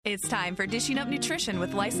It's time for Dishing Up Nutrition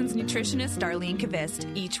with licensed nutritionist Darlene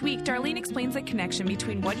Kvist. Each week, Darlene explains the connection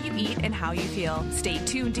between what you eat and how you feel. Stay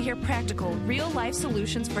tuned to hear practical, real-life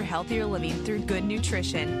solutions for healthier living through good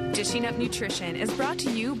nutrition. Dishing Up Nutrition is brought to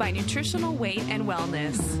you by Nutritional Weight and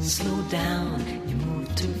Wellness. Slow down, you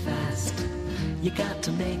move too fast. You got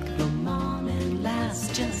to make the morning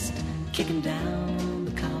last. Just kicking down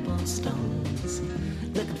the cobblestones,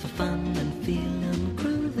 looking for fun and feeling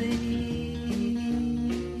groovy.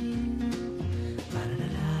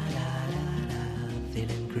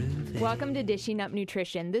 Welcome to Dishing Up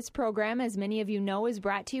Nutrition. This program, as many of you know, is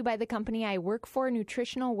brought to you by the company I work for,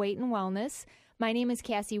 Nutritional Weight and Wellness. My name is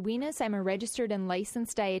Cassie Wienis. I'm a registered and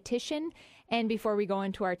licensed dietitian. And before we go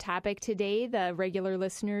into our topic today, the regular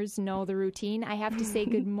listeners know the routine. I have to say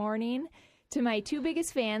good morning to my two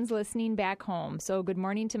biggest fans listening back home. So good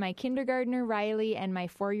morning to my kindergartner, Riley, and my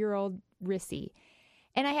 4-year-old, Rissy.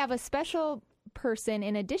 And I have a special person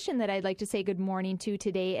in addition that I'd like to say good morning to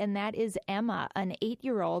today, and that is Emma, an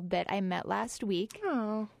 8-year-old that I met last week.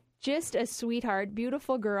 Oh, just a sweetheart,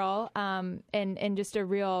 beautiful girl, and just a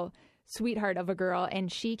real sweetheart of a girl. And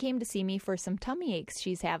she came to see me for some tummy aches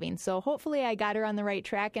she's having. So hopefully I got her on the right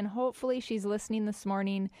track, and hopefully she's listening this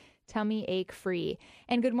morning, tummy ache free.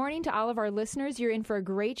 And good morning to all of our listeners. You're in for a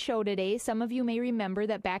great show today. Some of you may remember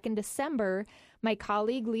that back in December, my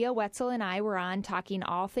colleague Leah Wetzel and I were on talking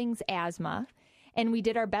all things asthma. And we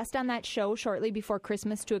did our best on that show shortly before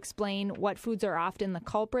Christmas to explain what foods are often the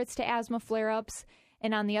culprits to asthma flare-ups.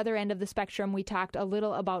 And on the other end of the spectrum, we talked a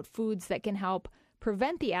little about foods that can help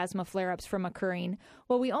prevent the asthma flare-ups from occurring.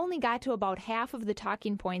 Well, we only got to about half of the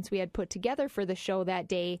talking points we had put together for the show that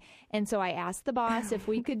day. And so I asked the boss if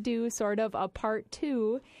we could do sort of a part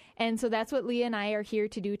 2. And so that's what Leah and I are here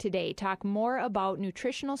to do today, talk more about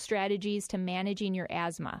nutritional strategies to managing your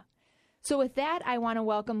asthma. So with that, I want to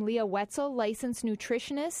welcome Leah Wetzel, licensed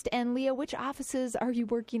nutritionist. And Leah, which offices are you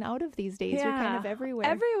working out of these days? Yeah. You're kind of everywhere.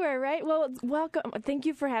 Everywhere, right? Well, welcome. Thank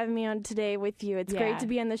you for having me on today with you. It's great to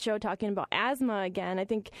be on the show talking about asthma again. I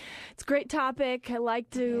think it's a great topic. I like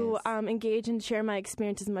to engage and share my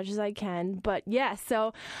experience as much as I can. But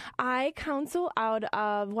so I counsel out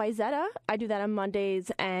of Wayzata. I do that on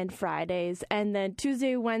Mondays and Fridays. And then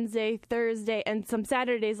Tuesday, Wednesday, Thursday, and some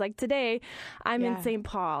Saturdays like today, I'm in St.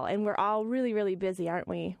 Paul. And we're all really, really busy, aren't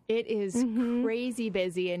we? It is crazy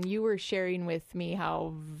busy, and you were sharing with me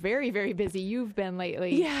how very, very busy you've been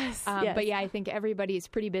lately. Yes. But I think everybody is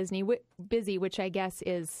pretty busy, which I guess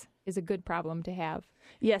is a good problem to have.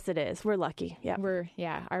 Yes, it is. We're lucky.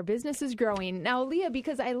 Yeah. Our business is growing. Now, Leah,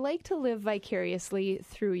 because I like to live vicariously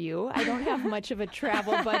through you, I don't have much of a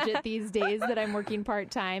travel budget these days that I'm working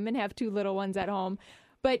part-time and have 2 little ones at home.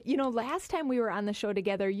 But, last time we were on the show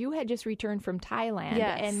together, you had just returned from Thailand.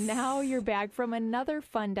 Yes. And now you're back from another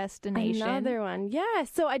fun destination. Another one. Yeah.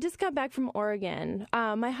 So I just got back from Oregon.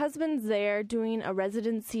 My husband's there doing a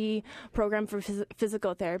residency program for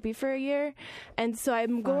physical therapy for a year. And so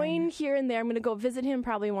I'm going here and there. I'm going to go visit him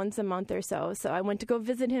probably once a month or so. So I went to go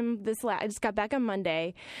visit him I just got back on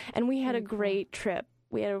Monday, and we had a great trip.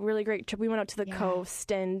 We had a really great trip. We went out to the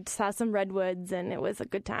coast and saw some redwoods, and it was a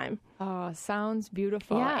good time. Oh, sounds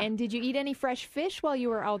beautiful. Yeah. And did you eat any fresh fish while you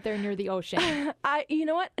were out there near the ocean? You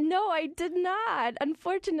know what? No, I did not.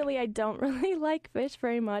 Unfortunately, I don't really like fish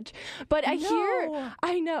very much. But I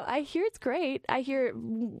hear it's great. I hear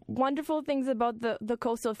wonderful things about the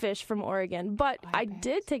coastal fish from Oregon. But I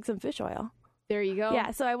did take some fish oil. There you go.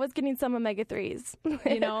 Yeah, so I was getting some omega-3s.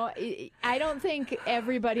 I don't think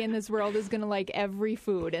everybody in this world is going to like every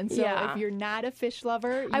food. And so if you're not a fish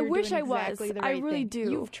lover, I wish doing I was. Exactly the right I really thing.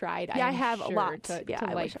 do. You've tried, Yeah, I'm I have sure, a lot. to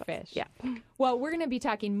I like fish. Yeah. Well, we're going to be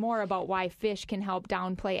talking more about why fish can help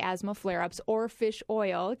downplay asthma flare-ups, or fish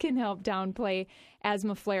oil can help downplay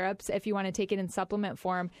asthma flare-ups if you want to take it in supplement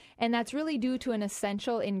form. And that's really due to an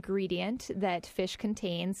essential ingredient that fish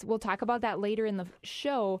contains. We'll talk about that later in the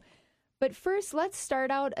show. But first, let's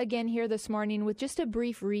start out again here this morning with just a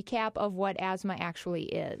brief recap of what asthma actually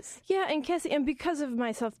is. Yeah, and Cassie, and because of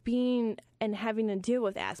myself being and having to deal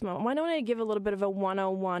with asthma, why don't I give a little bit of a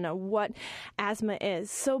 101 of what asthma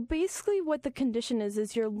is? So basically what the condition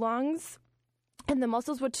is your lungs and the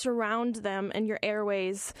muscles which surround them and your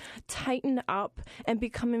airways tighten up and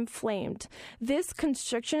become inflamed. This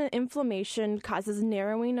constriction and inflammation causes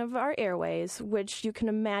narrowing of our airways, which you can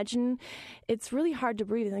imagine it's really hard to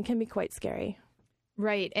breathe and can be quite scary.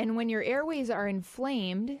 Right. And when your airways are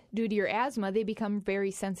inflamed due to your asthma, they become very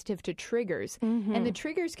sensitive to triggers. Mm-hmm. And the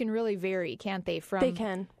triggers can really vary, can't they? They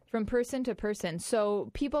can. From person to person. So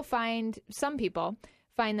some people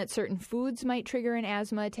find that certain foods might trigger an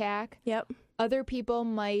asthma attack. Yep. Other people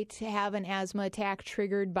might have an asthma attack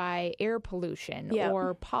triggered by air pollution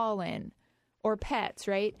or pollen or pets,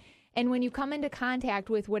 right? And when you come into contact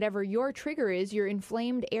with whatever your trigger is, your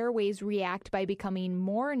inflamed airways react by becoming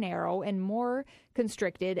more narrow and more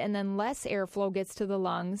constricted, and then less airflow gets to the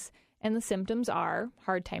lungs. And the symptoms are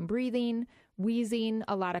hard time breathing, wheezing,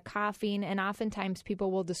 a lot of coughing, and oftentimes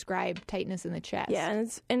people will describe tightness in the chest. Yeah,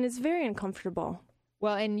 and it's very uncomfortable.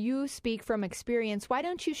 Well, and you speak from experience. Why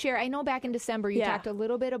don't you share? I know back in December you talked a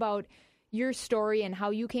little bit about your story and how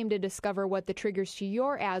you came to discover what the triggers to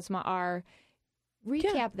your asthma are.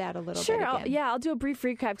 Recap that a little bit again. I'll do a brief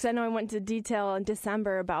recap because I know I went into detail in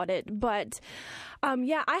December about it. But, I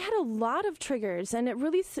had a lot of triggers, and it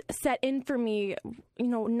really set in for me,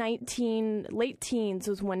 late teens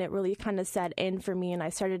was when it really kind of set in for me, and I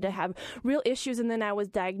started to have real issues, and then I was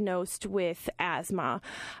diagnosed with asthma.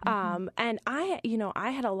 And I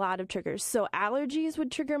had a lot of triggers. So allergies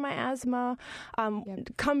would trigger my asthma.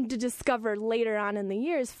 Come to discover later on in the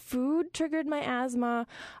years, food triggered my asthma,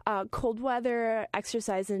 cold weather,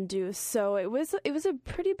 exercise induced. So it was a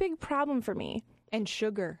pretty big problem for me. And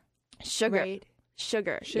sugar. Right?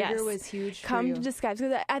 Sugar yes. was huge Come for you. to disguise.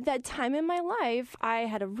 Because at that time in my life, I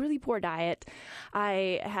had a really poor diet.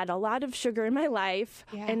 I had a lot of sugar in my life,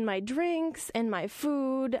 in my drinks, and my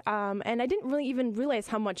food. And I didn't really even realize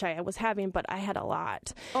how much I was having, but I had a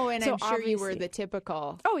lot. Oh, and so I'm sure you were the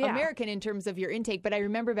typical American in terms of your intake. But I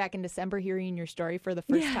remember back in December hearing your story for the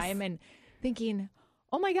first time and thinking,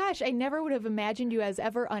 oh my gosh, I never would have imagined you as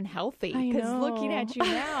ever unhealthy. Because looking at you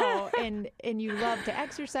now, and you love to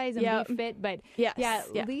exercise and be fit, but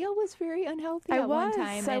Leah was very unhealthy at one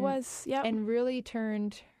time. I was, and really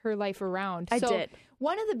turned her life around. I did.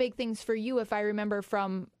 One of the big things for you, if I remember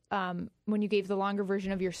from when you gave the longer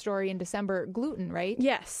version of your story in December, gluten, right?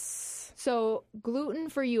 Yes. So gluten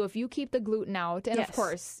for you, if you keep the gluten out, and of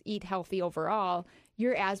course eat healthy overall,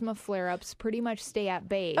 your asthma flare-ups pretty much stay at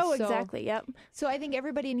bay. Oh, exactly. Yep. So I think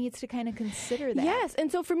everybody needs to kind of consider that. Yes.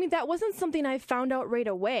 And so for me, that wasn't something I found out right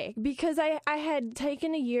away because I had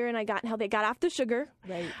taken a year and I got healthy. I got off the sugar.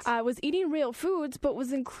 Right. I was eating real foods, but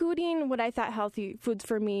was including what I thought healthy foods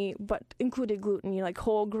for me, but included gluten, like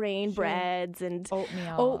whole grain breads and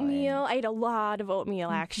oatmeal. I ate a lot of oatmeal,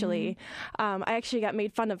 actually. I actually got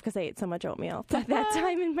made fun of because I ate so much oatmeal at that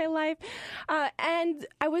time in my life. And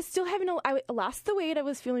I was still I lost the weight. I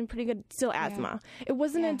was feeling pretty good, still asthma. It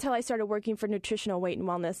wasn't until I started working for Nutritional Weight and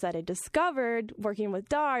Wellness that I discovered, working with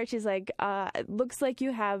Dar, she's like, it looks like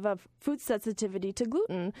you have a food sensitivity to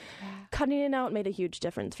gluten. Cutting it out made a huge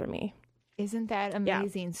difference for me. Isn't that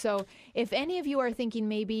amazing? Yeah. So if any of you are thinking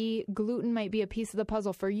maybe gluten might be a piece of the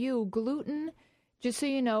puzzle for you, gluten, just so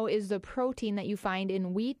you know, is the protein that you find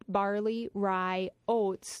in wheat, barley, rye,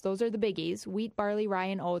 oats. Those are the biggies, wheat, barley, rye,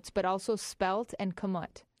 and oats, but also spelt and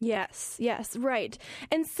kamut. Yes, right.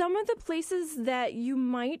 And some of the places that you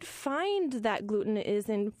might find that gluten is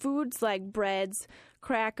in foods like breads,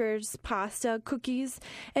 crackers, pasta, cookies,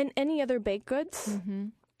 and any other baked goods. Mm-hmm.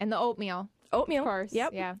 And the oatmeal. Of course.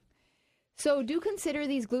 Yep. Yeah. So do consider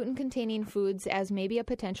these gluten-containing foods as maybe a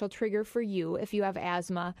potential trigger for you if you have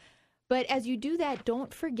asthma. But as you do that,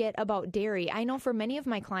 don't forget about dairy. I know for many of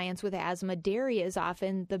my clients with asthma, dairy is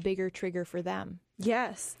often the bigger trigger for them.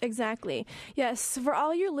 Yes, exactly. Yes, for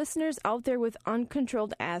all your listeners out there with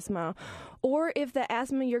uncontrolled asthma, or if the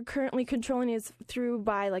asthma you're currently controlling is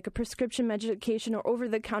by like a prescription medication or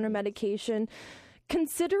over-the-counter medication,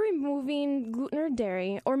 consider removing gluten or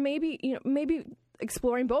dairy, or maybe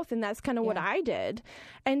exploring both, and that's kind of what I did,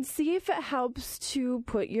 and see if it helps to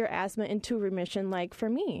put your asthma into remission, like for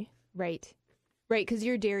me. Right, because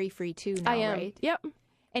you're dairy-free too now, I am. Right? Yep.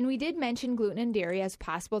 And we did mention gluten and dairy as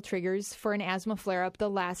possible triggers for an asthma flare-up the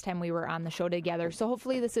last time we were on the show together, so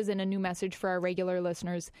hopefully this isn't a new message for our regular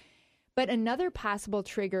listeners. But another possible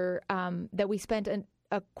trigger that we spent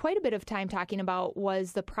quite a bit of time talking about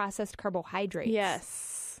was the processed carbohydrates.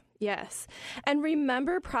 Yes. And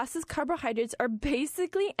remember, processed carbohydrates are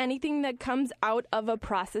basically anything that comes out of a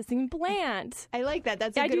processing plant. I like that.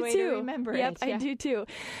 That's a good way to remember it. I do too.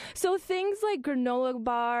 So things like granola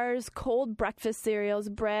bars, cold breakfast cereals,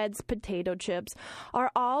 breads, potato chips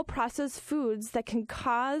are all processed foods that can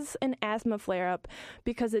cause an asthma flare-up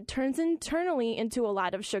because it turns internally into a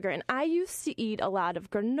lot of sugar. And I used to eat a lot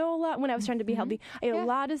of granola when I was trying to be healthy. I ate a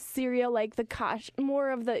lot of cereal, like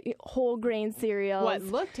more of the whole grain cereals. What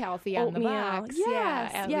looked healthy on oatmeal. The box.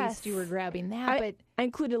 At least you were grabbing that. But I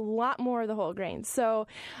included a lot more of the whole grains. So,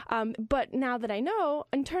 but now that I know,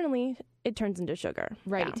 internally, it turns into sugar.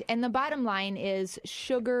 Right. Yeah. And the bottom line is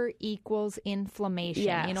sugar equals inflammation.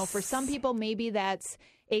 Yes. You know, for some people, maybe that's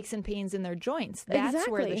aches and pains in their joints. That's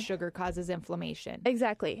where the Exactly. sugar causes inflammation.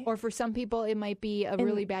 Exactly. Or for some people, it might be a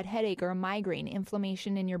really bad headache or a migraine,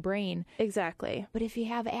 inflammation in your brain. Exactly. But if you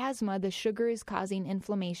have asthma, the sugar is causing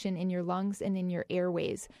inflammation in your lungs and in your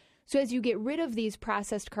airways. So as you get rid of these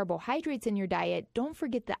processed carbohydrates in your diet, don't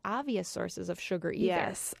forget the obvious sources of sugar either.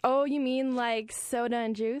 Yes. Oh, you mean like soda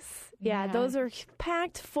and juice? Yeah, Yeah. those are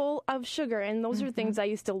packed full of sugar, and those are things I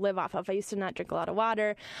used to live off of. I used to not drink a lot of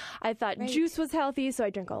water. I thought Right. juice was healthy, so I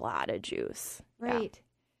drink a lot of juice. Right.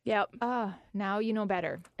 Yeah. Now you know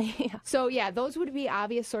better. Yep. Yeah. So yeah, those would be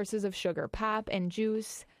obvious sources of sugar, pop and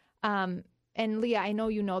juice. And Leah, I know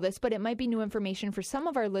you know this, but it might be new information for some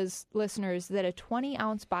of our listeners that a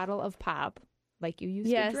 20-ounce bottle of pop, like you used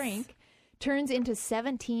Yes. to drink, turns into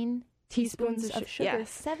 17 teaspoons of sugar. Yes.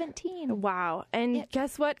 17. Wow. And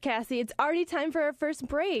guess what, Cassie? It's already time for our first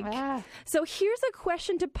break. Ah. So here's a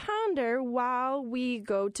question to ponder while we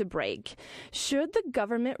go to break. Should the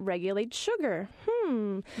government regulate sugar?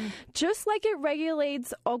 Just like it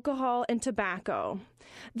regulates alcohol and tobacco.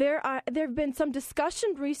 There have been some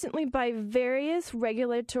discussion recently by various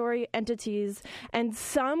regulatory entities and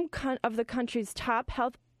some of the country's top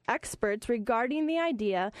health experts regarding the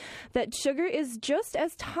idea that sugar is just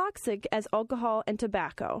as toxic as alcohol and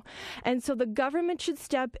tobacco. And so the government should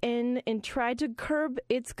step in and try to curb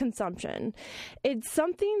its consumption. It's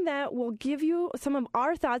something that will give you some of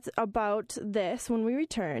our thoughts about this when we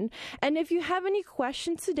return. And if you have any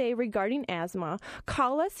questions today regarding asthma,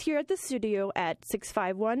 call us here at the studio at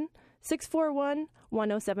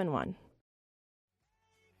 651-641-1071.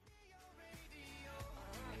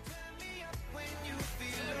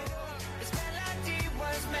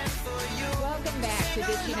 Welcome back to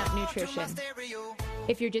Dishing Up Nutrition.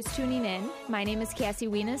 If you're just tuning in, my name is Cassie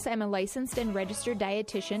Wienis. I'm a licensed and registered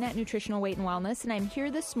dietitian at Nutritional Weight and Wellness, and I'm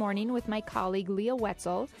here this morning with my colleague Leah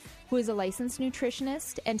Wetzel, who is a licensed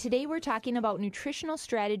nutritionist, and today we're talking about nutritional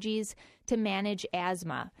strategies to manage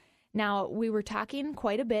asthma. Now, we were talking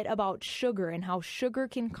quite a bit about sugar and how sugar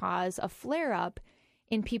can cause a flare-up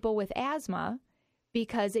in people with asthma,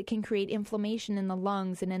 because it can create inflammation in the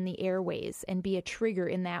lungs and in the airways and be a trigger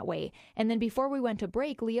in that way. And then before we went to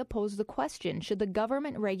break, Leah posed the question, should the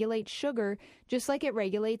government regulate sugar just like it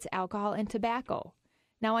regulates alcohol and tobacco?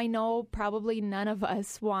 Now, I know probably none of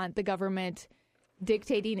us want the government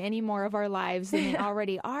dictating any more of our lives than they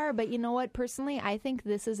already are, but you know what? Personally, I think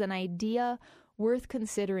this is an idea worth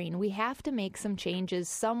considering. We have to make some changes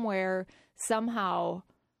somewhere, somehow.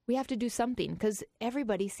 We have to do something because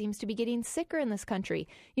everybody seems to be getting sicker in this country.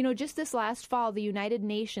 You know, just this last fall, the United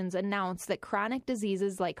Nations announced that chronic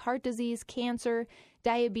diseases like heart disease, cancer,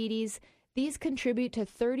 diabetes, these contribute to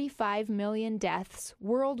 35 million deaths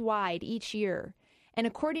worldwide each year. And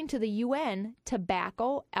according to the UN,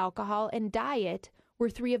 tobacco, alcohol, and diet were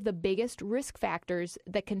three of the biggest risk factors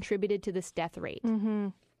that contributed to this death rate. Mm-hmm.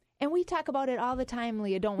 And we talk about it all the time,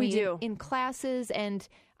 Leah, don't we? We do. In classes and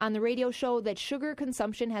on the radio show, that sugar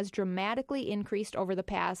consumption has dramatically increased over the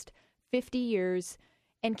past 50 years.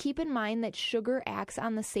 And keep in mind that sugar acts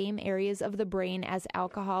on the same areas of the brain as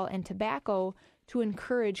alcohol and tobacco to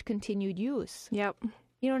encourage continued use. Yep.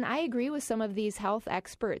 You know, and I agree with some of these health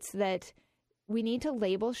experts that we need to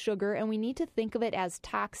label sugar and we need to think of it as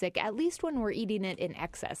toxic, at least when we're eating it in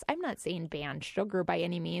excess. I'm not saying ban sugar by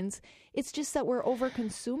any means. It's just that we're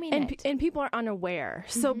over-consuming it. And people are unaware.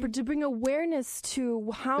 So to bring awareness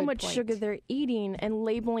to how Good much point. sugar they're eating and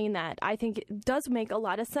labeling that, I think it does make a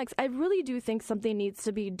lot of sense. I really do think something needs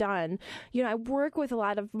to be done. You know, I work with a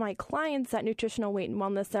lot of my clients at Nutritional Weight and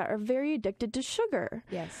Wellness that are very addicted to sugar.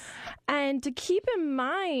 Yes. And to keep in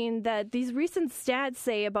mind that these recent stats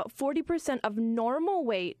say about 40% of normal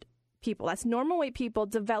weight people, that's normal weight people,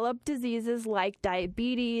 develop diseases like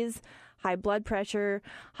diabetes, high blood pressure,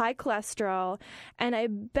 high cholesterol, and I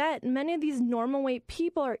bet many of these normal weight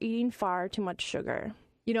people are eating far too much sugar.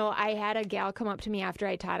 You know, I had a gal come up to me after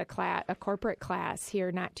I taught a corporate class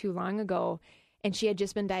here not too long ago, and she had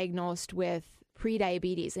just been diagnosed with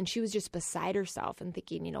pre-diabetes, and she was just beside herself and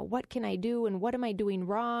thinking, you know, what can I do and what am I doing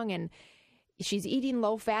wrong? And she's eating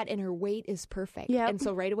low fat and her weight is perfect. Yep. And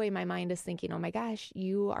so right away my mind is thinking, oh my gosh,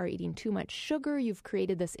 you are eating too much sugar. You've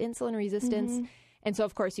created this insulin resistance. And so,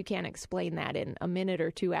 of course, you can't explain that in a minute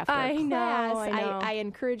or two after I a class. know. I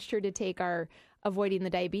encouraged her to take our avoiding the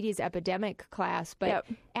diabetes epidemic class, but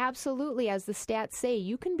absolutely, as the stats say,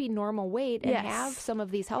 you can be normal weight and have some of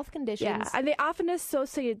these health conditions. Yeah, and they often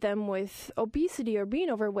associate them with obesity or being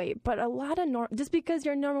overweight, but a lot of just because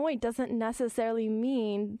you're normal weight doesn't necessarily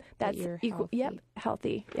mean that's you're equal.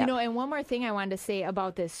 Healthy. You know, and one more thing I wanted to say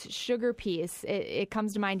about this sugar piece, it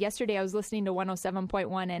comes to mind. Yesterday, I was listening to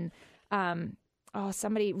 107.1, and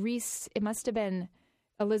somebody, Reese, it must have been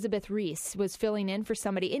Elizabeth Reese, was filling in for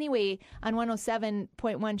somebody. Anyway, on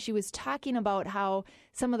 107.1, she was talking about how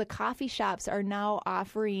some of the coffee shops are now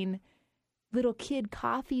offering little kid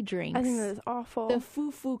coffee drinks. I think that is awful. The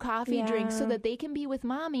foo-foo coffee drinks, so that they can be with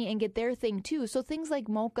mommy and get their thing too. So things like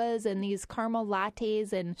mochas and these caramel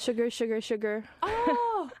lattes and sugar.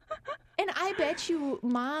 Oh, and I bet you,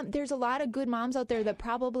 Mom, there's a lot of good moms out there that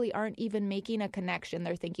probably aren't even making a connection.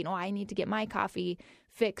 They're thinking, I need to get my coffee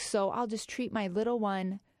fixed, so I'll just treat my little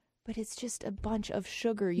one. But it's just a bunch of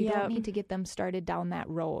sugar. You don't need to get them started down that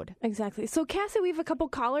road. Exactly. So, Cassie, we have a couple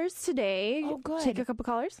callers today. Oh, good. Take a couple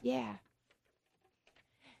callers. Yeah.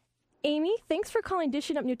 Amy, thanks for calling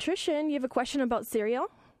Dishing Up Nutrition. You have a question about cereal?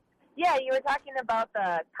 Yeah, you were talking about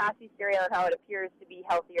the Kasi cereal and how it appears to be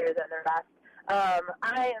healthier than the rest.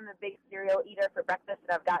 I am a big cereal eater for breakfast,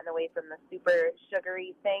 and I've gotten away from the super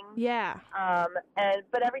sugary thing. Yeah.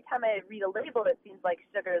 But every time I read a label, it seems like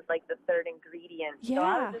sugar is like the third ingredient. Yeah. So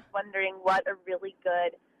I was just wondering what a really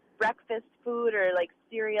good breakfast food or like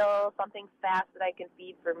cereal, something fast that I can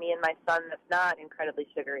feed for me and my son that's not incredibly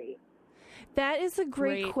sugary. That is a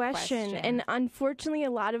great question. And unfortunately, a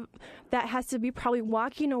lot of that has to be probably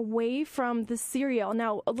walking away from the cereal.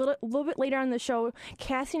 Now, a little bit later on the show,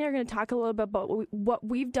 Cassie and I are going to talk a little bit about what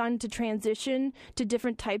we've done to transition to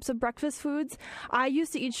different types of breakfast foods. I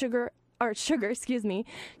used to eat cereal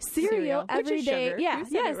every day. Sugar. Yeah,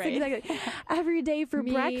 yes, right. exactly. Every day for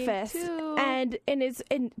Me breakfast. too. And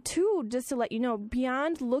two, just to let you know,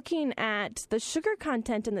 beyond looking at the sugar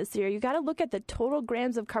content in the cereal, you got to look at the total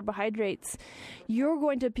grams of carbohydrates you're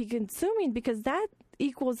going to be consuming, because that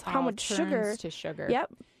equals how much sugar to sugar.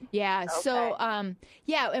 Yep. Yeah. Okay. So,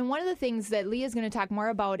 and one of the things that Leah's going to talk more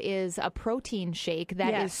about is a protein shake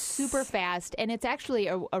that is super fast, and it's actually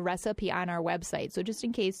a recipe on our website. So just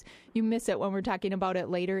in case you miss it when we're talking about it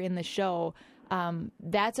later in the show,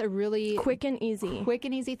 that's a really quick and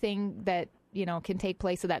easy thing that can take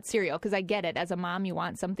place with that cereal, because I get it. As a mom, you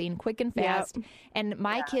want something quick and fast. Yep. And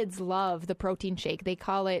my kids love the protein shake. They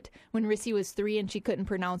call it, when Rissy was 3 and she couldn't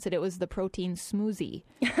pronounce it, it was the protein smoothie.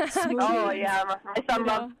 Oh, yeah. My son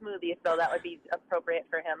loves smoothies, so that would be appropriate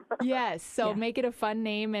for him. Yes. So make it a fun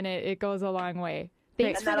name, and it goes a long way.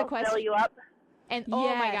 Thanks for the question. Fill you up? And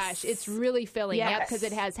oh my gosh, it's really filling. Yep, because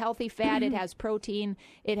it has healthy fat, it has protein,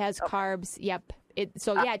 it has carbs. Yep.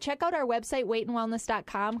 Check out our website,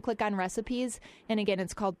 weightandwellness.com. Click on recipes. And again,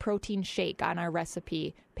 it's called Protein Shake on our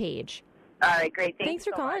recipe page. All right, great. Thanks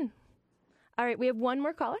for calling. Much. All right, we have one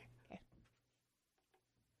more caller. Okay.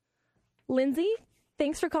 Lindsay,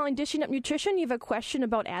 thanks for calling Dishing Up Nutrition. You have a question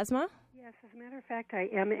about asthma? Yes, as a matter of fact, I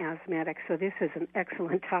am asthmatic, so this is an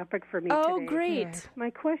excellent topic for me today. Oh, great.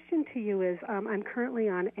 My question to you is, I'm currently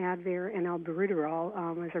on Advair and albuterol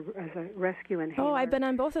as a rescue inhaler. Oh, I've been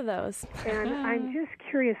on both of those. And I'm just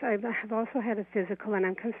curious. I've also had a physical, and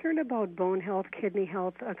I'm concerned about bone health, kidney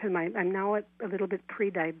health, because I'm now a little bit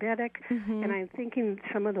pre-diabetic, and I'm thinking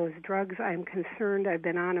some of those drugs, I'm concerned, I've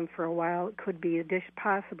been on them for a while, could be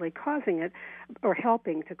possibly causing it or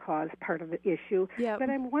helping to cause part of the issue. Yep. But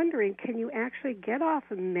I'm wondering, can you actually get off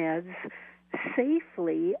of meds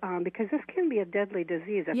safely, because this can be a deadly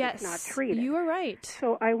disease if it's not treated. You are right.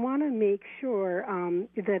 So I want to make sure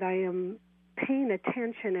that I am paying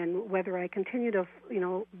attention, and whether I continue to,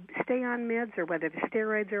 stay on meds or whether the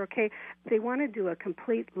steroids are okay. They want to do a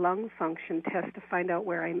complete lung function test to find out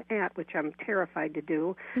where I'm at, which I'm terrified to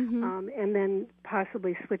do, and then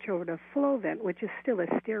possibly switch over to Flovent, which is still a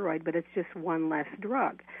steroid, but it's just one less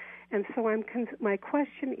drug. And so my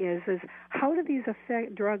question is how do these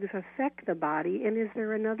drugs affect the body, and is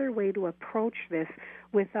there another way to approach this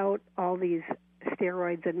without all these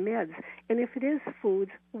steroids and meds? And if it is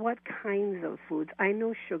foods, what kinds of foods? I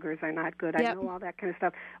know sugars are not good. Yep. I know all that kind of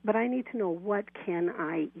stuff, but I need to know, what can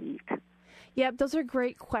I eat? Yep, those are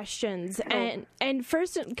great questions. And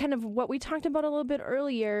first, kind of what we talked about a little bit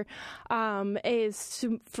earlier is,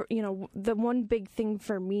 the one big thing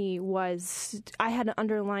for me was I had an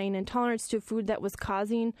underlying intolerance to food that was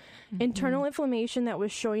causing internal inflammation that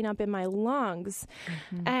was showing up in my lungs.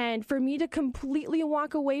 And for me to completely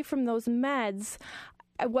walk away from those meds,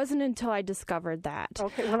 it wasn't until I discovered that.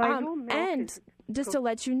 Okay, well, I know milk just to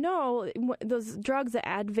let you know, those drugs, the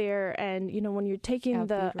Advair, and when you're taking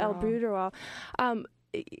the albuterol,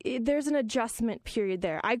 there's an adjustment period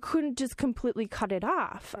there. I couldn't just completely cut it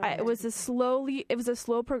off. It was a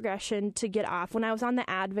slow progression to get off. When I was on the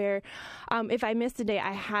Advair, if I missed a day,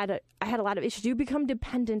 I had a lot of issues. You become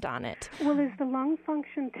dependent on it. Well, is the lung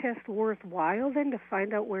function test worthwhile then to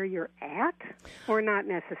find out where you're at, or not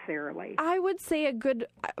necessarily? I would say a good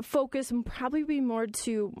focus would probably be more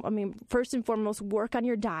to, first and foremost, work on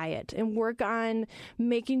your diet and work on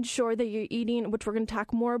making sure that you're eating, which we're going to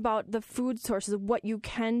talk more about the food sources, what you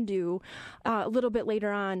can do a little bit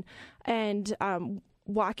later on, and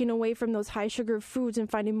walking away from those high sugar foods and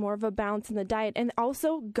finding more of a balance in the diet, and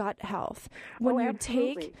also gut health. When you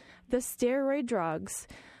take the steroid drugs,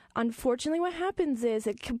 unfortunately, what happens is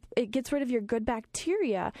it gets rid of your good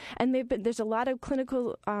bacteria, and there's a lot of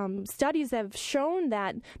clinical studies that have shown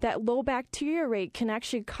that low bacteria rate can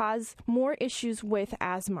actually cause more issues with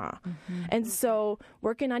asthma. And so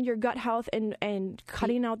working on your gut health and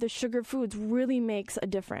cutting out the sugar foods really makes a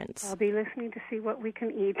difference. I'll be listening to see what we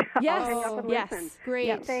can eat. Yes, great.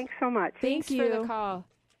 Yeah, thanks so much. Thanks for the call.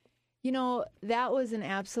 You know, that was an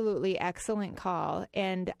absolutely excellent call,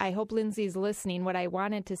 and I hope Lindsay's listening. What I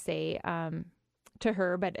wanted to say to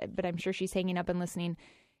her, but I'm sure she's hanging up and listening,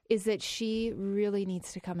 is that she really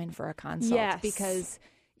needs to come in for a consult. Yes. Because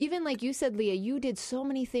even like you said, Leah, you did so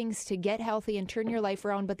many things to get healthy and turn your life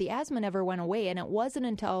around, but the asthma never went away. And it wasn't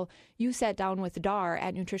until you sat down with Dar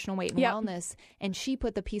at Nutritional Weight and Wellness, and she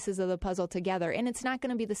put the pieces of the puzzle together. And it's not going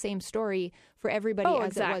to be the same story for everybody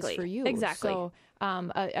as it was for you. Exactly. So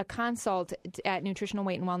a consult at Nutritional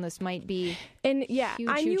Weight and Wellness might be and huge,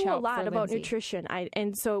 I knew huge a help lot for about Lindsay. nutrition,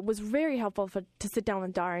 and so it was very helpful to sit down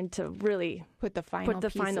with Dar and to really Put the final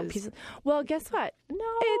pieces. Well, guess what? No.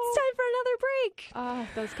 It's time for another break.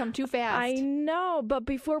 Those come too fast. I know, but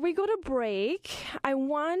before we go to break, I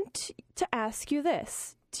want to ask you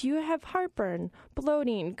this. Do you have heartburn,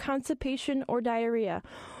 bloating, constipation, or diarrhea?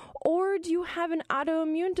 Or do you have an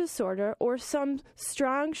autoimmune disorder or some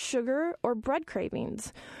strong sugar or bread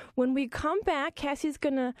cravings? When we come back, Cassie's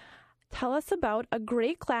going to tell us about a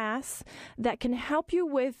great class that can help you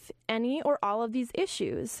with any or all of these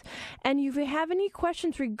issues. And if you have any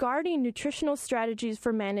questions regarding nutritional strategies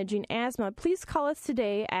for managing asthma, please call us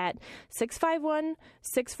today at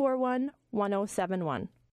 651-641-1071.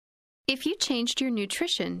 If you changed your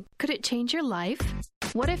nutrition, could it change your life?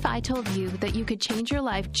 What if I told you that you could change your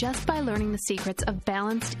life just by learning the secrets of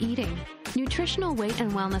balanced eating? Nutritional Weight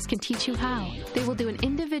and Wellness can teach you how. They will do an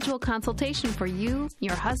individual consultation for you,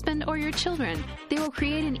 your husband, or your children. They will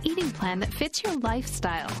create an eating plan that fits your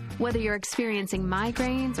lifestyle. Whether you're experiencing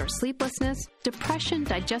migraines or sleeplessness, depression,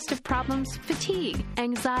 digestive problems, fatigue,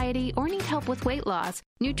 anxiety, or need help with weight loss,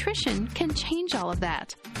 nutrition can change all of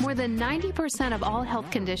that. More than 90% of all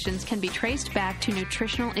health conditions can be traced back to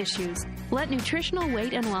nutritional issues. Let Nutritional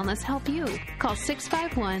Weight and Wellness help you. Call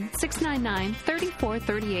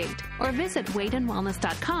 651-699-3438 or visit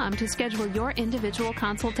weightandwellness.com to schedule your individual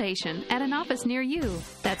consultation at an office near you.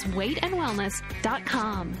 That's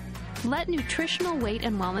weightandwellness.com. Let Nutritional Weight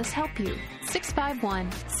and Wellness help you.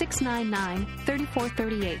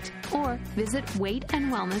 651-699-3438 or visit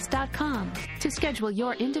weightandwellness.com to schedule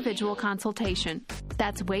your individual consultation.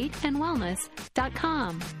 That's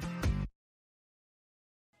weightandwellness.com.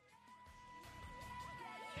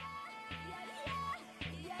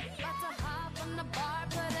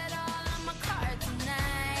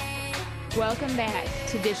 Welcome back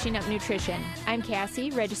to Dishing Up Nutrition. I'm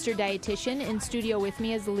Cassie, registered dietitian. In studio with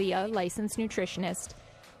me is Leah, licensed nutritionist.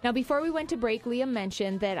 Now, before we went to break, Leah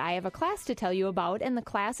mentioned that I have a class to tell you about, and the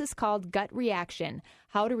class is called Gut Reaction,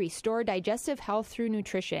 How to Restore Digestive Health Through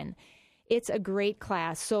Nutrition. It's a great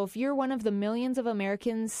class, so if you're one of the millions of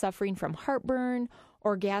Americans suffering from heartburn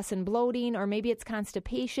or gas and bloating, or maybe it's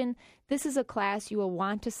constipation, this is a class you will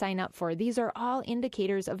want to sign up for. These are all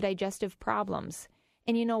indicators of digestive problems.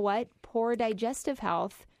 And you know what? Poor digestive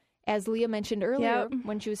health, as Leah mentioned earlier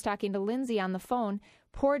when she was talking to Lindsay on the phone,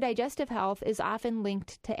 poor digestive health is often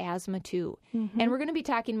linked to asthma too. And we're going to be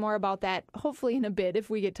talking more about that hopefully in a bit if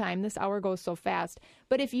we get time. This hour goes so fast.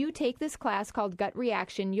 But if you take this class called Gut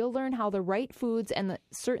Reaction, you'll learn how the right foods and the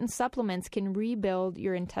certain supplements can rebuild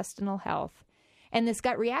your intestinal health. And this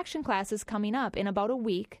Gut Reaction class is coming up in about a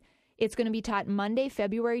week. It's going to be taught Monday,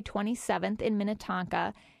 February 27th in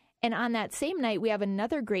Minnetonka. And on that same night, we have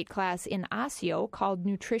another great class in Osteo called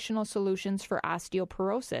Nutritional Solutions for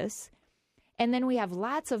Osteoporosis. And then we have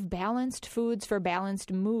lots of balanced foods for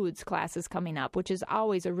balanced moods classes coming up, which is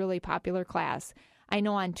always a really popular class I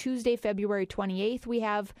know on Tuesday, February 28th, we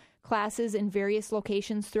have classes in various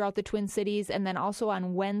locations throughout the Twin Cities. And then also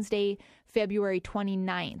on Wednesday, February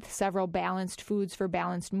 29th, several Balanced Foods for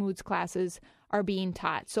Balanced Moods classes are being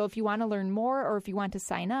taught. So if you want to learn more or if you want to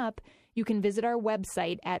sign up, you can visit our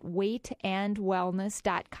website at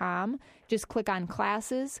weightandwellness.com. Just click on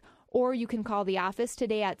classes, or you can call the office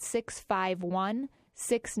today at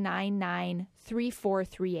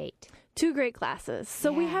 651-699-3438. 2 great classes.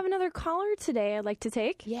 So we Yeah. have another caller today I'd like to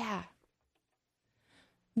take. Yeah.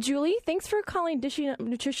 Julie, thanks for calling Dishing Up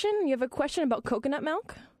Nutrition. You have a question about coconut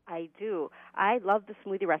milk? I do. I love the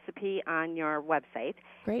smoothie recipe on your website.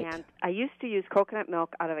 Great. And I used to use coconut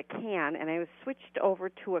milk out of a can, and I was switched over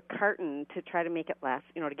to a carton to try to make it less,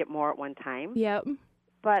 to get more at one time. Yep.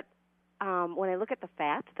 But when I look at the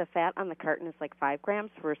fat on the carton is like 5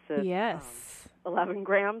 grams versus Yes. 11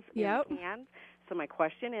 grams Yep. in the can. So my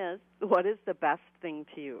question is, what is the best thing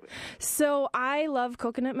to use? So I love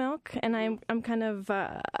coconut milk, and I'm kind of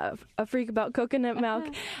a freak about coconut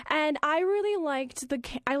milk, and I really liked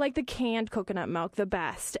the canned coconut milk the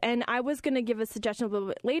best. And I was going to give a suggestion a little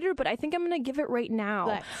bit later, but I think I'm going to give it right now.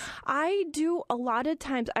 Let's. I do a lot of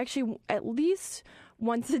times, actually at least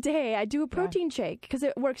once a day, I do a protein shake because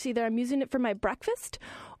it works. Either I'm using it for my breakfast,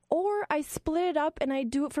 or I split it up and I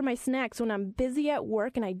do it for my snacks when I'm busy at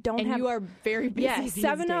work and I don't have... And you are very busy. Yeah, these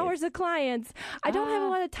 7 days. hours of clients. I don't have a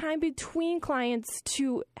lot of time between clients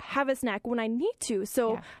to have a snack when I need to.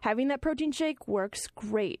 So having that protein shake works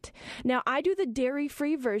great. Now, I do the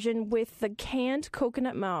dairy-free version with the canned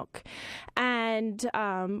coconut milk. And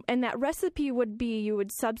that recipe would be you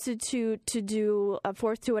would substitute to do a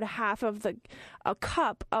fourth to a half of a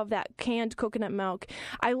cup of that canned coconut milk.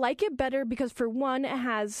 I like it better because, for one, it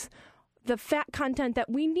has the fat content that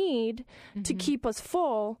we need to keep us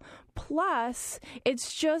full. Plus,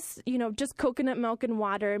 it's just coconut milk and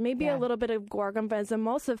water, maybe a little bit of gorgon as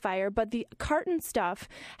emulsifier, but the carton stuff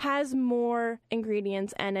has more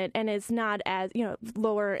ingredients in it and it's not as,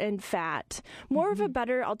 lower in fat. More of a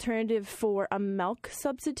better alternative for a milk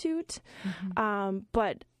substitute.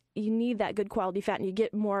 But you need that good quality fat, and you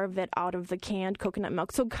get more of it out of the canned coconut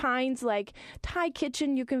milk. So kinds like Thai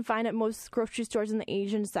Kitchen, you can find at most grocery stores in the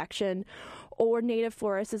Asian section, or Native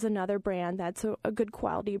Florist is another brand that's a good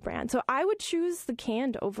quality brand. So I would choose the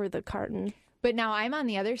canned over the carton. But now I'm on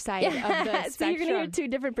the other side of the spectrum. So you're going to hear 2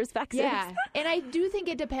 different perspectives. Yeah, and I do think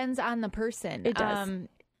it depends on the person. It does.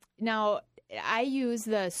 Now, I use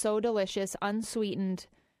the So Delicious unsweetened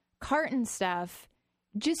carton stuff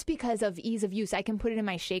just because of ease of use. I can put it in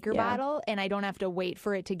my shaker bottle, and I don't have to wait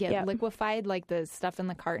for it to get liquefied like the stuff in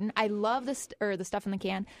the carton. I love the stuff in the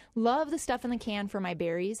can. Love the stuff in the can for my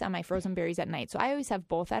berries, on my frozen berries at night. So I always have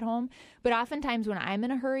both at home. But oftentimes when I'm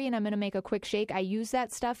in a hurry and I'm going to make a quick shake, I use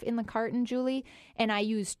that stuff in the carton, Julie, and I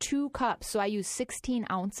use 2 cups. So I use 16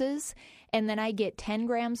 ounces. And then I get 10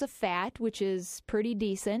 grams of fat, which is pretty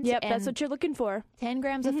decent. Yep, that's what you're looking for. 10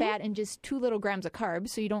 grams of fat and just 2 little grams of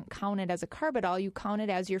carbs. So you don't count it as a carb at all. You count it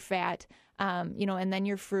as your fat, and then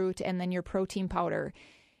your fruit, and then your protein powder.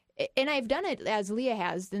 And I've done it as Leah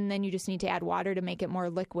has, and then you just need to add water to make it more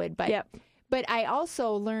liquid. But I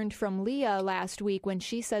also learned from Leah last week when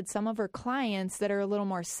she said some of her clients that are a little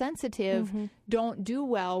more sensitive don't do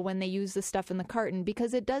well when they use the stuff in the carton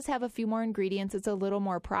because it does have a few more ingredients. It's a little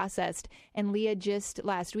more processed. And Leah, just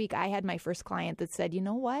last week, I had my first client that said, you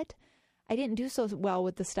know what? I didn't do so well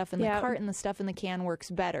with the stuff in the carton. The stuff in the can works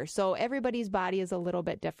better. So everybody's body is a little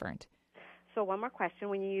bit different. So one more question.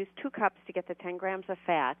 When you use 2 cups to get the 10 grams of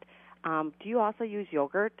fat, do you also use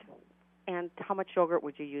yogurt? And how much yogurt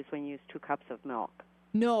would you use when you use 2 cups of milk?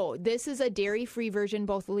 No, this is a dairy-free version.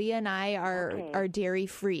 Both Leah and I are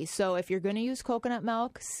dairy-free. So if you're going to use coconut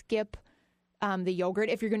milk, skip the yogurt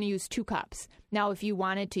if you're going to use 2 cups. Now, if you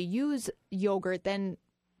wanted to use yogurt, then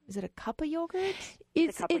is it a cup of yogurt?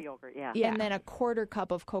 It's a cup of yogurt, yeah. And then a 1/4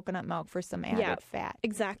 cup of coconut milk for some added fat.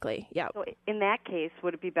 Exactly, yeah. So in that case,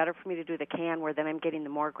 would it be better for me to do the can where then I'm getting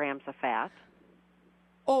the more grams of fat?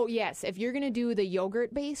 Oh, yes. If you're going to do the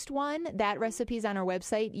yogurt-based one, that recipe's on our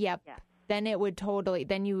website. Yep. Yeah. Then it would totally,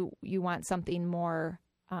 then you want something more,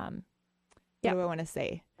 what do I want to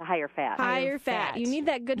say? The higher fat. Higher fat. You need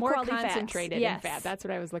that good more quality fat. More concentrated in fat. That's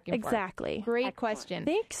what I was looking for. Exactly. Great Excellent. question.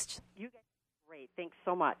 Thanks. You guys are great. Thanks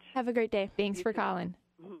so much. Have a great day. Thanks for calling.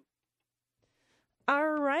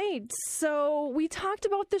 All right. So we talked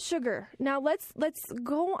about the sugar. Now let's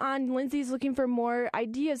go on. Lindsay's looking for more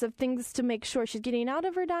ideas of things to make sure she's getting out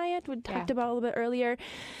of her diet. We talked about a little bit earlier.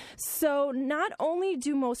 So not only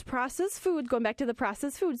do most processed foods, going back to the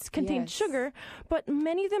processed foods, contain sugar, but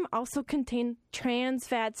many of them also contain trans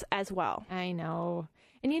fats as well. I know.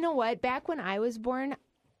 And you know what? Back when I was born,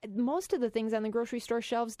 most of the things on the grocery store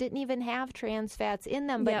shelves didn't even have trans fats in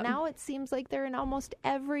them, but Yep. now it seems like they're in almost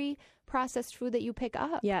every processed food that you pick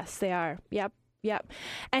up. Yes, they are. Yep.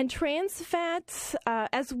 And trans fats,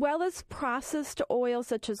 as well as processed oils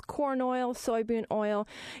such as corn oil, soybean oil,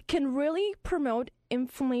 can really promote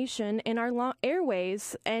inflammation in our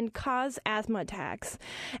airways and cause asthma attacks.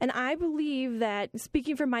 And I believe that,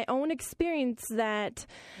 speaking from my own experience, that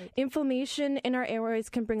inflammation in our airways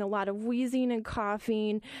can bring a lot of wheezing and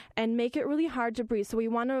coughing and make it really hard to breathe. So we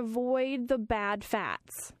want to avoid the bad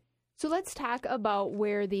fats. So let's talk about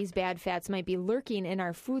where these bad fats might be lurking in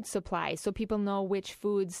our food supply so people know which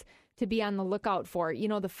foods to be on the lookout for. You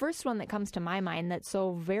know, the first one that comes to my mind that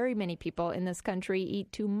so very many people in this country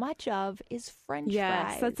eat too much of is French fries.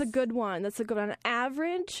 Yes, that's a good one. On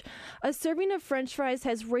average, a serving of French fries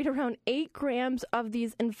has right around 8 grams of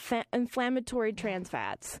these inflammatory trans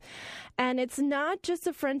fats. And it's not just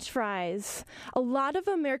the French fries. A lot of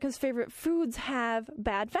America's favorite foods have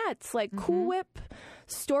bad fats, like Cool Whip,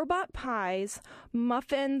 store-bought pies,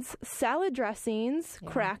 muffins, salad dressings,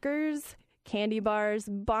 crackers, candy bars,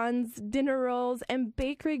 buns, dinner rolls, and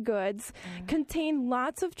bakery goods contain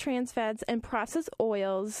lots of trans fats and processed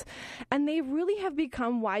oils, and they really have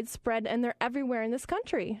become widespread, and they're everywhere in this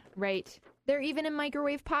country. Right. They're even in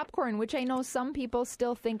microwave popcorn, which I know some people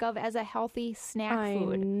still think of as a healthy snack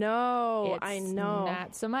food. I know.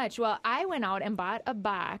 Not so much. Well, I went out and bought a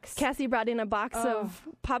box. Cassie brought in a box of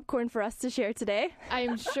popcorn for us to share today.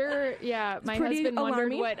 I'm sure, my husband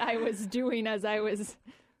wondered what I was doing as I was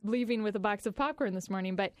leaving with a box of popcorn this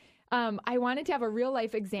morning. But I wanted to have a real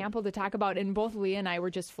life example to talk about, and both Leah and I were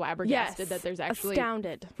just flabbergasted that there's actually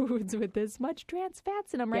astounded foods with this much trans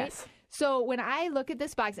fats in them, right? Yes. So when I look at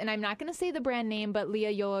this box, and I'm not going to say the brand name, but Leah,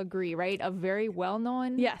 you'll agree, right? A very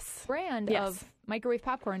well-known brand of microwave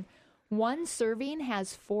popcorn. One serving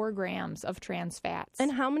has 4 grams of trans fats.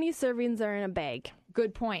 And how many servings are in a bag?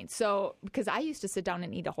 Good point. So, because I used to sit down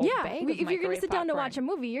and eat a whole bag of if you're going to sit down to popcorn. watch a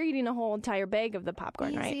movie, you're eating a whole entire bag of the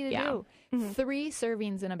popcorn, right? Easy to do. 3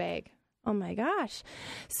 servings in a bag. Oh my gosh.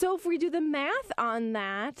 So if we do the math on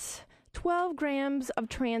that, 12 grams of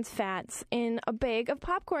trans fats in a bag of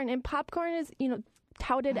popcorn. And popcorn is,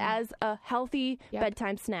 touted as a healthy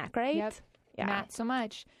bedtime snack, right? Yep. Yeah. Not so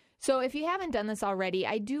much. So if you haven't done this already,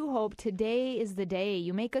 I do hope today is the day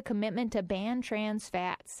you make a commitment to ban trans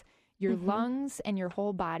fats. Your lungs and your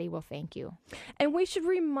whole body will thank you. And we should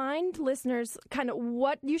remind listeners kind of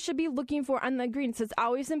what you should be looking for on the ingredients. It's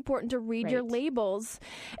always important to read your labels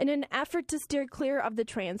in an effort to steer clear of the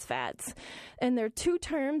trans fats. And there are 2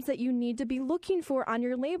 terms that you need to be looking for on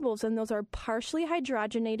your labels, and those are partially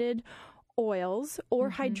hydrogenated oils or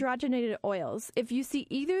hydrogenated oils. If you see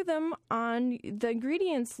either of them on the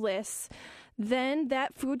ingredients list, then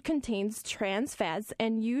that food contains trans fats,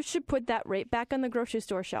 and you should put that right back on the grocery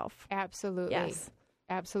store shelf. Absolutely. Yes.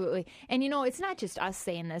 Absolutely. And it's not just us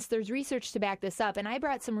saying this. There's research to back this up. And I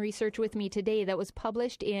brought some research with me today that was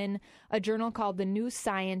published in a journal called The New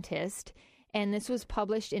Scientist. And this was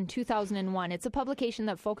published in 2001. It's a publication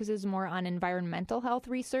that focuses more on environmental health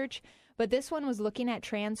research. But this one was looking at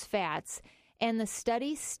trans fats. And the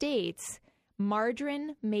study states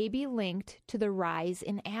margarine may be linked to the rise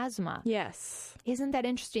in asthma. Yes. Isn't that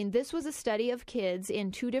interesting? This was a study of kids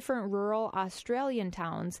in 2 different rural Australian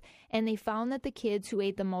towns, and they found that the kids who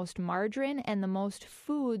ate the most margarine and the most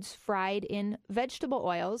foods fried in vegetable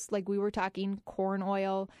oils, like we were talking corn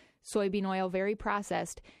oil, soybean oil, very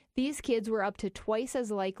processed, these kids were up to twice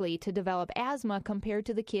as likely to develop asthma compared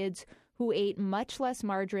to the kids who ate much less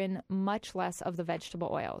margarine, much less of the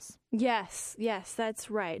vegetable oils. Yes, that's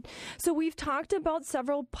right. So we've talked about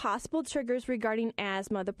several possible triggers regarding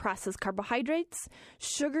asthma: the processed carbohydrates,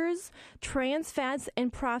 sugars, trans fats,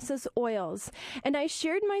 and processed oils. And I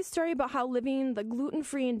shared my story about how living the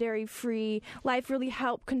gluten-free and dairy-free life really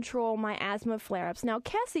helped control my asthma flare-ups. Now,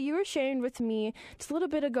 Cassie, you were sharing with me just a little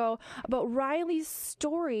bit ago about Riley's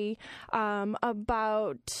story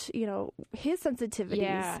about, his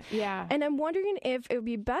sensitivities. Yeah. And I'm wondering if it would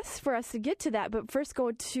be best for us to get to that, but first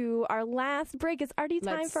go to our last break. It's already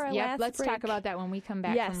time for our last break. Let's talk about that when we come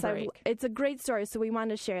back from break. It's a great story, so we want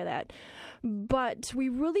to share that. But we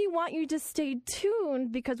really want you to stay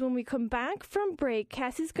tuned, because when we come back from break,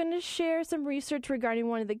 Cassie's going to share some research regarding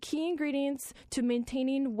one of the key ingredients to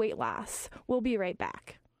maintaining weight loss. We'll be right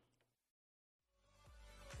back.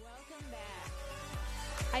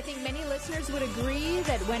 I think many listeners would agree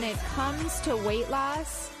that when it comes to weight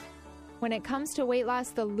loss,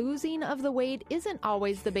 the losing of the weight isn't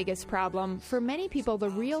always the biggest problem. For many people, the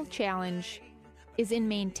real challenge is in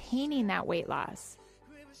maintaining that weight loss,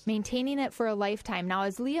 maintaining it for a lifetime. Now,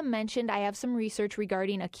 as Leah mentioned, I have some research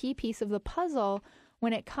regarding a key piece of the puzzle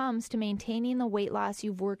when it comes to maintaining the weight loss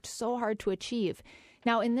you've worked so hard to achieve.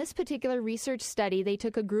 Now, in this particular research study, they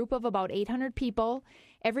took a group of about 800 people.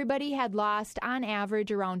 Everybody had lost, on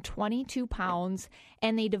average, around 22 pounds,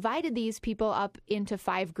 and they divided these people up into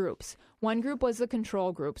 5 groups. One group was the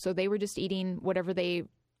control group, so they were just eating whatever they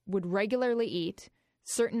would regularly eat,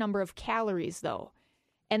 certain number of calories, though.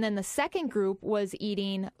 And then the second group was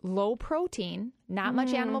eating low protein, not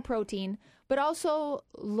much animal protein, but also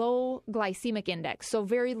low glycemic index, so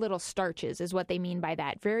very little starches is what they mean by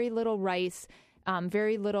that. Very little rice,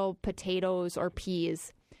 very little potatoes or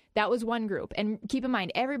peas. That was one group. And keep in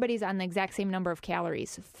mind, everybody's on the exact same number of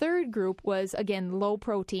calories. Third group was, again, low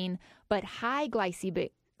protein, but high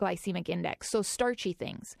glycemic index, so starchy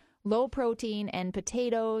things. Low protein and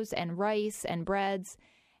potatoes and rice and breads.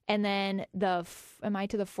 And then am I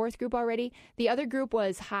to the fourth group already? The other group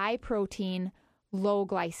was high protein, low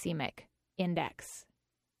glycemic index.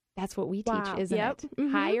 That's what we teach, isn't it?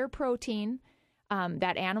 Mm-hmm. Higher protein,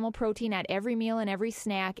 that animal protein at every meal and every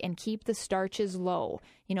snack, and keep the starches low.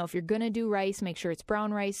 You know, if you're going to do rice, make sure it's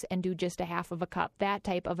brown rice and do just a half of a cup, that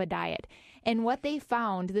type of a diet. And what they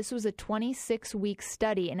found, this was a 26-week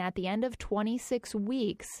study, and at the end of 26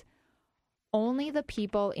 weeks, only the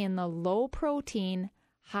people in the low protein,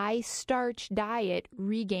 high starch diet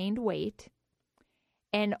regained weight,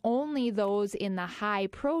 and only those in the high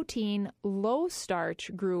protein, low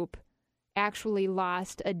starch group actually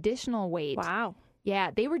lost additional weight. Wow.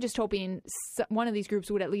 Yeah, they were just hoping one of these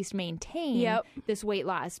groups would at least maintain this weight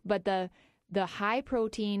loss, but the high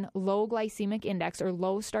protein, low glycemic index or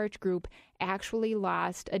low starch group actually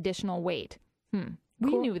lost additional weight.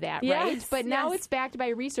 We knew that, right? But now it's backed by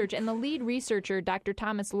research, and the lead researcher, Dr.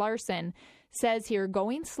 Thomas Larson, says here,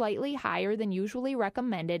 going slightly higher than usually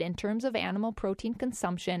recommended in terms of animal protein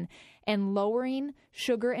consumption and lowering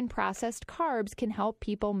sugar and processed carbs can help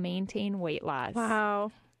people maintain weight loss.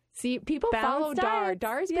 Wow. See, people follow Dar.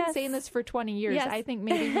 Dar's been saying this for 20 years. Yes. I think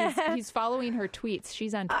maybe he's following her tweets.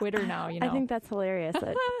 She's on Twitter now, you know. I think that's hilarious.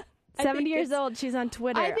 70 years old, she's on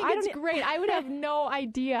Twitter. I think it's great. I would have no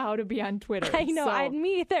idea how to be on Twitter. I know, so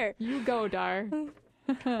me either. You go, Dar.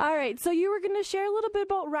 All right, so you were going to share a little bit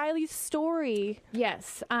about Riley's story.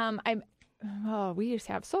 Yes. We just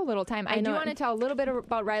have so little time. I do want to tell a little bit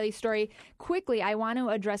about Riley's story. Quickly, I want to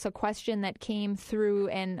address a question that came through,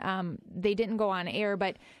 and they didn't go on air,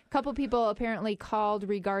 but a couple people apparently called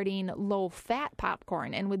regarding low-fat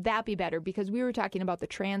popcorn, and would that be better? Because we were talking about the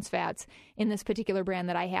trans fats in this particular brand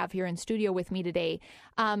that I have here in studio with me today.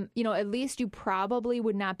 At least you probably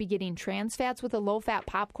would not be getting trans fats with a low-fat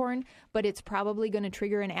popcorn, but it's probably going to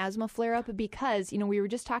trigger an asthma flare-up because, we were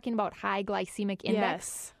just talking about high glycemic index.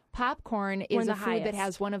 Yes. Popcorn is a food that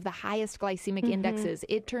has one of the highest glycemic indexes.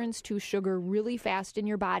 It turns to sugar really fast in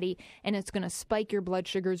your body, and it's going to spike your blood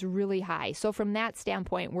sugars really high. So from that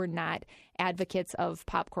standpoint, we're not advocates of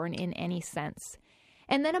popcorn in any sense.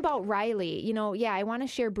 And then about Riley, I want to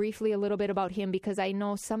share briefly a little bit about him because I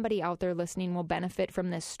know somebody out there listening will benefit from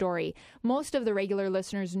this story. Most of the regular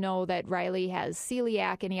listeners know that Riley has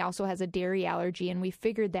celiac and he also has a dairy allergy, and we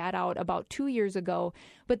figured that out about 2 years ago.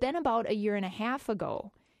 But then about a year and a half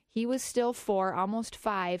ago, he was still 4, almost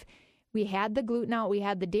 5. We had the gluten out, we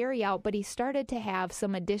had the dairy out, but he started to have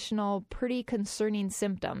some additional pretty concerning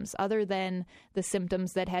symptoms other than the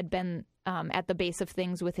symptoms that had been at the base of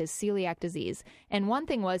things with his celiac disease. And one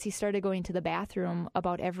thing was he started going to the bathroom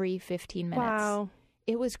about every 15 minutes. Wow.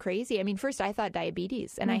 It was crazy. I mean, first I thought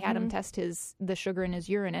diabetes, and I had him test the sugar in his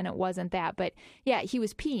urine, and it wasn't that. But yeah, he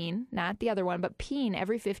was peeing, not the other one, but peeing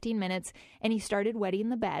every 15 minutes, and he started wetting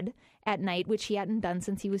the bed at night, which he hadn't done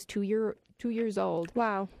since he was 2 years old.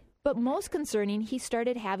 Wow. But most concerning, he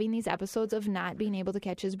started having these episodes of not being able to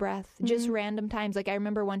catch his breath, just random times. Like I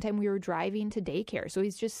remember one time we were driving to daycare, so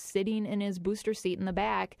he's just sitting in his booster seat in the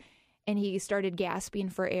back, and he started gasping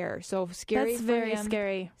for air. So scary for him. That's very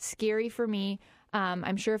scary. Scary for me.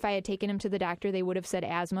 I'm sure if I had taken him to the doctor, they would have said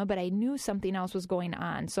asthma, but I knew something else was going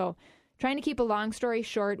on. So trying to keep a long story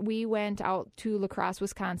short, we went out to La Crosse,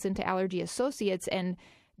 Wisconsin to Allergy Associates and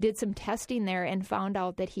did some testing there and found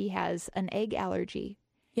out that he has an egg allergy.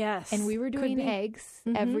 Yes. And we were doing eggs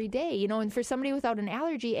every day, and for somebody without an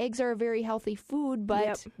allergy, eggs are a very healthy food,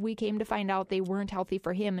 but we came to find out they weren't healthy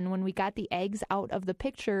for him. And when we got the eggs out of the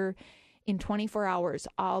picture, in 24 hours,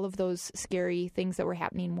 all of those scary things that were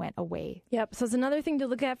happening went away. Yep. So it's another thing to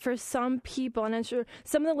look at for some people, and I'm sure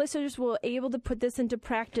some of the listeners will be able to put this into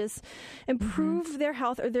practice, improve their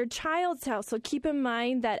health or their child's health. So keep in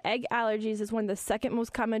mind that egg allergies is one of the second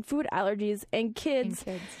most common food allergies in kids.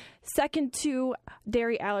 Second to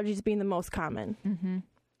dairy allergies being the most common.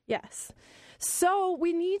 Yes. So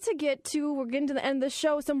we need to we're getting to the end of the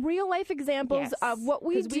show, some real life examples of what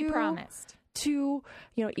we do. We promised to,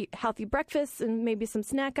 eat healthy breakfasts and maybe some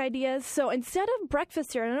snack ideas. So instead of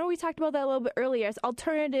breakfast cereal, I know we talked about that a little bit earlier, as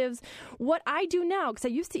alternatives, what I do now, because I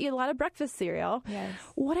used to eat a lot of breakfast cereal. Yes.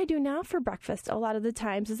 What I do now for breakfast a lot of the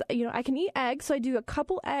times is, I can eat eggs. So I do a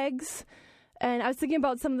couple eggs. And I was thinking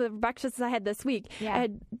about some of the breakfasts I had this week. Yeah. I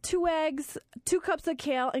had 2 eggs, 2 cups of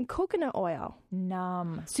kale, and coconut oil.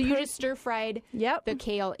 Numb. So you just stir-fried the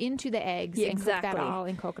kale into the eggs and cook that all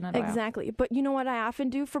in coconut oil. Exactly. But you know what I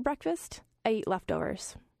often do for breakfast? I eat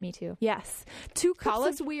leftovers. Me too. Yes. 2 cups Call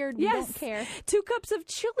us weird. We don't care. 2 cups of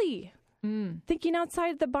chili. Thinking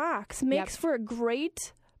outside the box makes for a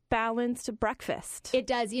great balanced breakfast. It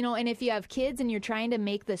does, and if you have kids and you're trying to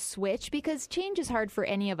make the switch, because change is hard for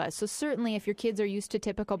any of us. So certainly if your kids are used to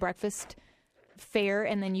typical breakfast fare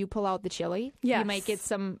and then you pull out the chili, you might get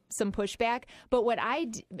some pushback. But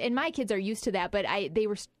and my kids are used to that, but they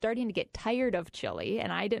were starting to get tired of chili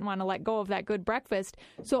and I didn't want to let go of that good breakfast.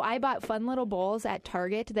 So I bought fun little bowls at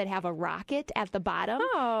Target that have a rocket at the bottom.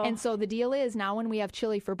 Oh. And so the deal is now when we have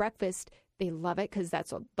chili for breakfast, they love it because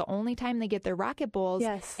that's the only time they get their rocket bowls.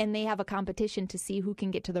 Yes. And they have a competition to see who can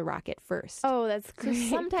get to the rocket first. Oh, that's great.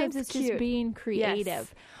 So sometimes That's it's cute. just being creative.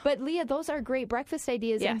 Yes. But Leah, those are great breakfast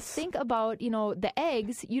ideas. And Yes. think about, the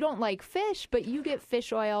eggs. You don't like fish, but you get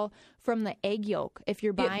fish oil from the egg yolk if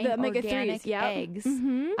you're buying the organic omega-3s,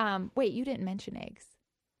 eggs. Wait, you didn't mention eggs.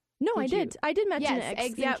 No, I did. I did mention Yes,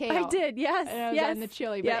 eggs and Yep, kale. I did. Yes. Yes. And the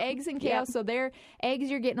chili. But eggs and kale, so they're eggs,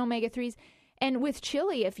 you're getting omega-3s. And with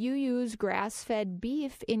chili, if you use grass-fed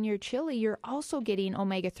beef in your chili, you're also getting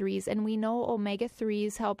omega-3s. And we know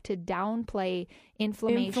omega-3s help to downplay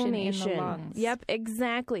inflammation in the lungs. Yep,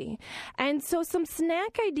 exactly. And so some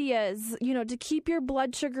snack ideas, to keep your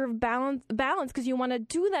blood sugar balanced, because you want to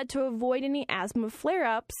do that to avoid any asthma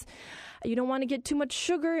flare-ups. You don't want to get too much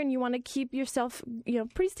sugar and you want to keep yourself,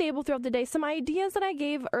 pretty stable throughout the day. Some ideas that I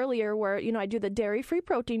gave earlier were, I do the dairy-free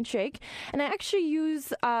protein shake, and I actually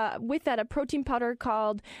use with that a protein powder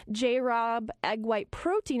called J-Rob Egg White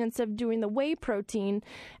Protein instead of doing the whey protein.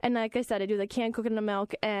 And like I said, I do the canned coconut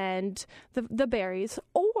milk and the berries.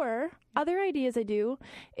 Or other ideas I do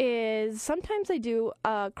is sometimes I do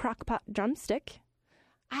a crock pot drumstick.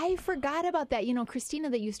 I forgot about that. Christina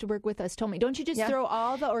that used to work with us told me, don't you just throw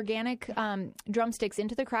all the organic drumsticks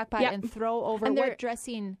into the crock pot and throw over what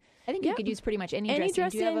dressing? I think you could use pretty much any dressing.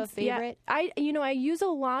 Do you have a favorite? Yeah. I use a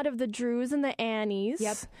lot of the Drews and the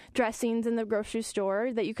Annie's dressings in the grocery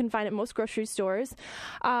store that you can find at most grocery stores.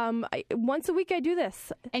 Once a week I do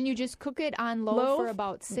this. And you just cook it on low for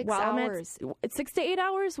about 6 hours. 6 to 8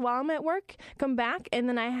 hours while I'm at work, come back, and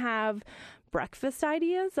then I have breakfast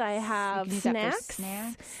ideas. I have snacks.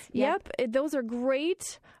 Yep. Those are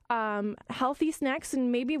great healthy snacks,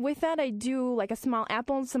 and maybe with that I do like a small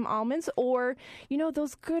apple and some almonds, or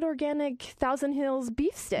those good organic Thousand Hills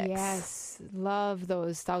beef sticks. Yes, love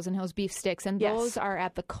those Thousand Hills beef sticks, and those are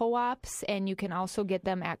at the co-ops, and you can also get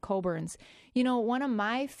them at Coburn's. One of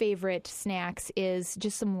my favorite snacks is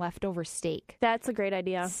just some leftover steak. That's a great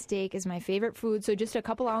idea. Steak is my favorite food, so just a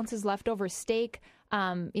couple ounces leftover steak.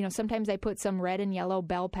 Sometimes I put some red and yellow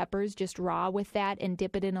bell peppers just raw with that and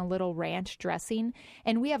dip it in a little ranch dressing.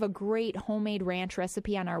 And we have a great homemade ranch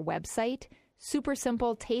recipe on our website. Super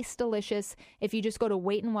simple, tastes delicious. If you just go to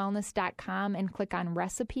weightandwellness.com and click on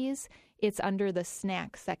recipes, it's under the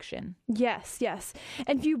snack section. Yes.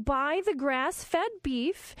 And if you buy the grass-fed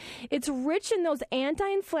beef, it's rich in those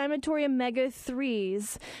anti-inflammatory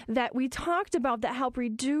omega-3s that we talked about that help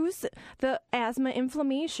reduce the asthma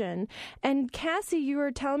inflammation. And Cassie, you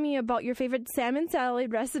were telling me about your favorite salmon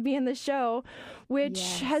salad recipe in the show,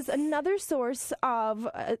 which has another source of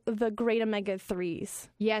the great omega-3s.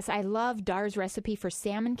 Yes, I love Dar's recipe for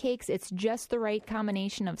salmon cakes. It's just the right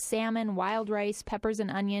combination of salmon, wild rice, peppers,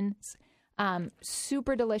 and onions.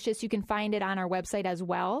 Super delicious. You can find it on our website as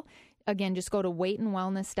well. Again, just go to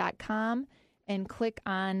weightandwellness.com and click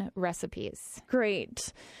on recipes.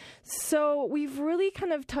 Great. So we've really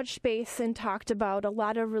kind of touched base and talked about a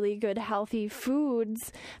lot of really good healthy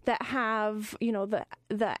foods that have,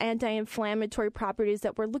 the anti-inflammatory properties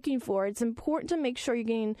that we're looking for. It's important to make sure you're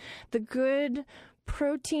getting the good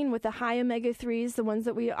protein with the high omega-3s, the ones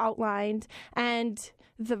that we outlined, and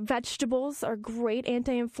the vegetables are great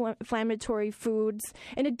anti-inflammatory foods.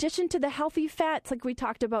 In addition to the healthy fats like we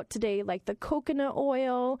talked about today, like the coconut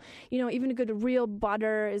oil, even a good real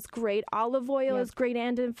butter is great. Olive oil is great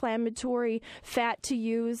anti-inflammatory fat to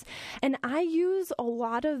use. And I use a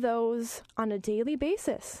lot of those on a daily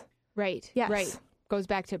basis. Right. Yes. Right. Goes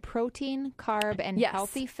back to protein, carb, and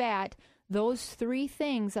healthy fat. those 3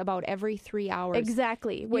 things about every 3 hours.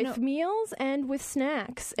 Exactly. With meals and with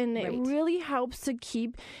snacks. And it really helps to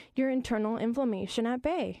keep your internal inflammation at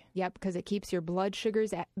bay. Yep, because it keeps your blood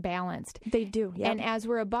sugars balanced. They do, yep. And as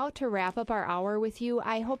we're about to wrap up our hour with you,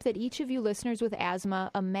 I hope that each of you listeners with asthma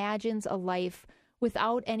imagines a life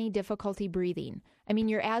without any difficulty breathing. I mean,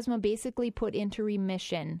 your asthma basically put into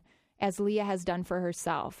remission, as Leah has done for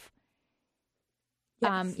herself.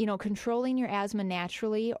 Yes. Controlling your asthma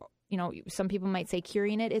naturally, some people might say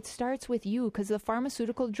curing it. It starts with you, because the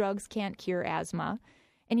pharmaceutical drugs can't cure asthma.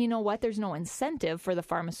 And you know what? There's no incentive for the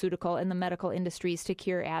pharmaceutical and the medical industries to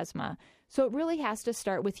cure asthma. So it really has to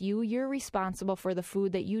start with you. You're responsible for the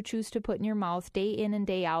food that you choose to put in your mouth day in and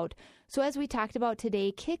day out. So as we talked about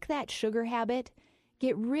today, kick that sugar habit,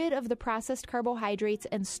 get rid of the processed carbohydrates,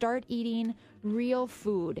 and start eating real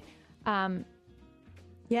food.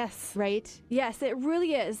 Yes. Right? Yes, it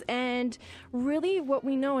really is. And really what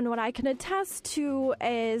we know and what I can attest to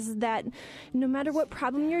is that no matter what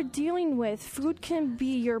problem you're dealing with, food can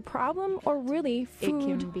be your problem, or really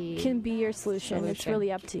food can be your solution. It's really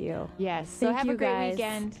up to you. Yes. So have a great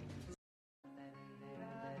weekend.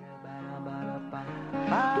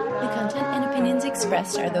 The content and opinions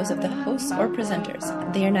expressed are those of the hosts or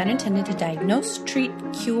presenters. They are not intended to diagnose, treat,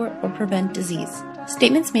 cure, or prevent disease.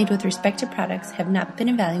 Statements made with respect to products have not been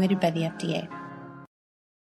evaluated by the FDA.